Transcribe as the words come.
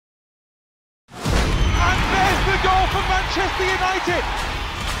Manchester United!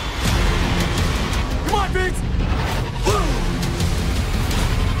 Come on, Vince!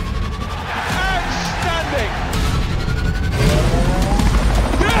 Outstanding!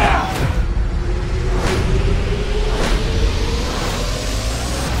 Yeah!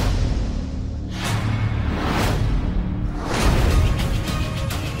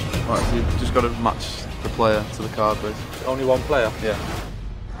 Right, so you've just got to match the player to the card, please. Only one player? Yeah.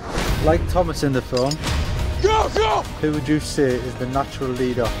 Like Thomas in the film, Go, go! who would you say is the natural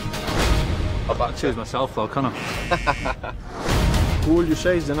leader? I'd like to choose myself though, can't I? Who will you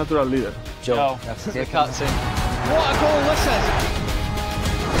say is the natural leader? Joe. That's the captain. What a goal this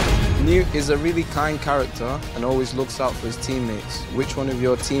is! Newt is a really kind character and always looks out for his teammates. Which one of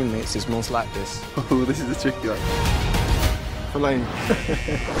your teammates is most like this? Oh, this is a tricky one. Fellaini.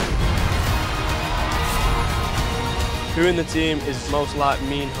 Who in the team is most like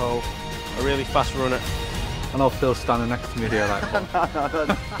Minho, a really fast runner? I know Phil's standing next to me here like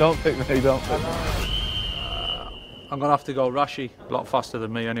Don't pick me, don't pick me. I'm gonna have to go Rashi, a lot faster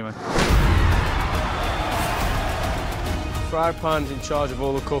than me anyway. Fry Pan's in charge of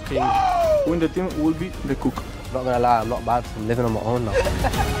all the cooking. Who in the team will be the cook? Not gonna lie, I'm not bad. I'm living on my own now.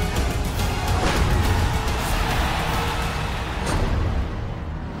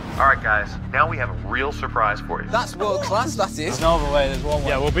 All right, guys, now we have a real surprise for you. That's world class, that is. There's no other way, there's one way.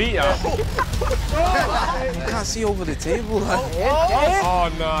 Yeah, we'll beat you. You can't see over the table. Oh,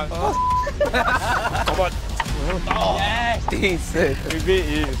 no. Come on. Oh, yes. Decent. We beat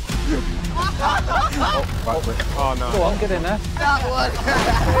you. Oh, no. Go on, get in there. That one.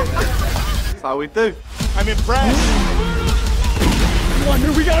 That's how we do. I'm impressed! Come on,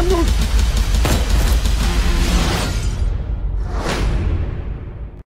 we gotta move!